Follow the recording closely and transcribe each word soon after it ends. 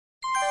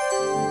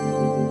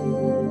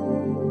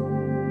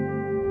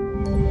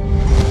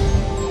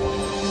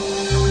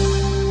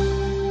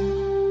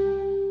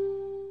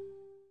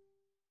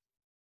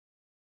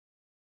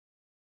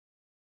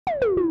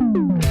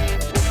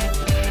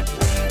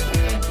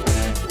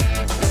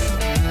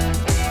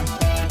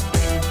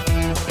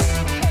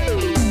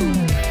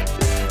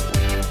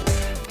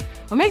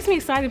What makes me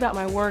excited about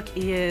my work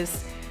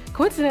is,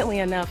 coincidentally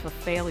enough, a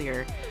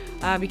failure.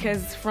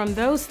 Because from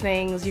those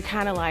things, you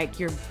kind of like,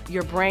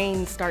 your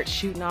brain starts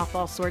shooting off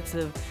all sorts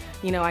of,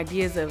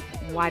 ideas of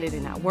why did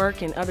it not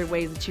work and other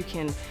ways that you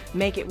can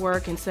make it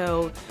work. And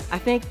so I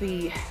think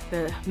the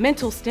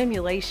mental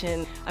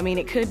stimulation,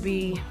 it could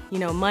be,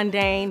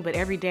 mundane, but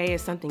every day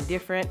is something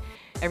different.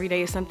 Every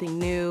day is something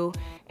new,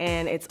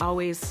 and it's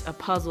always a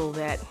puzzle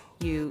that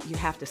you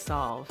have to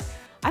solve.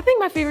 I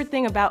think my favorite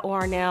thing about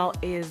OR now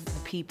is the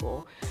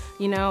people.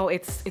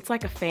 It's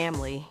like a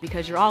family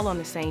because you're all on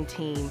the same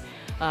team.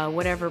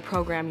 Whatever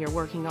program you're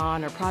working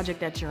on or project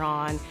that you're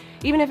on,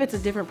 even if it's a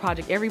different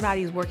project,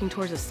 everybody's working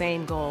towards the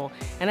same goal,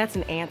 and that's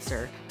an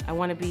answer. I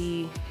want to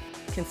be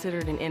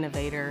considered an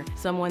innovator,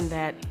 someone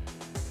that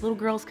little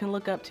girls can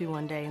look up to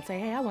one day and say,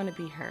 hey, I want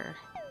to be her.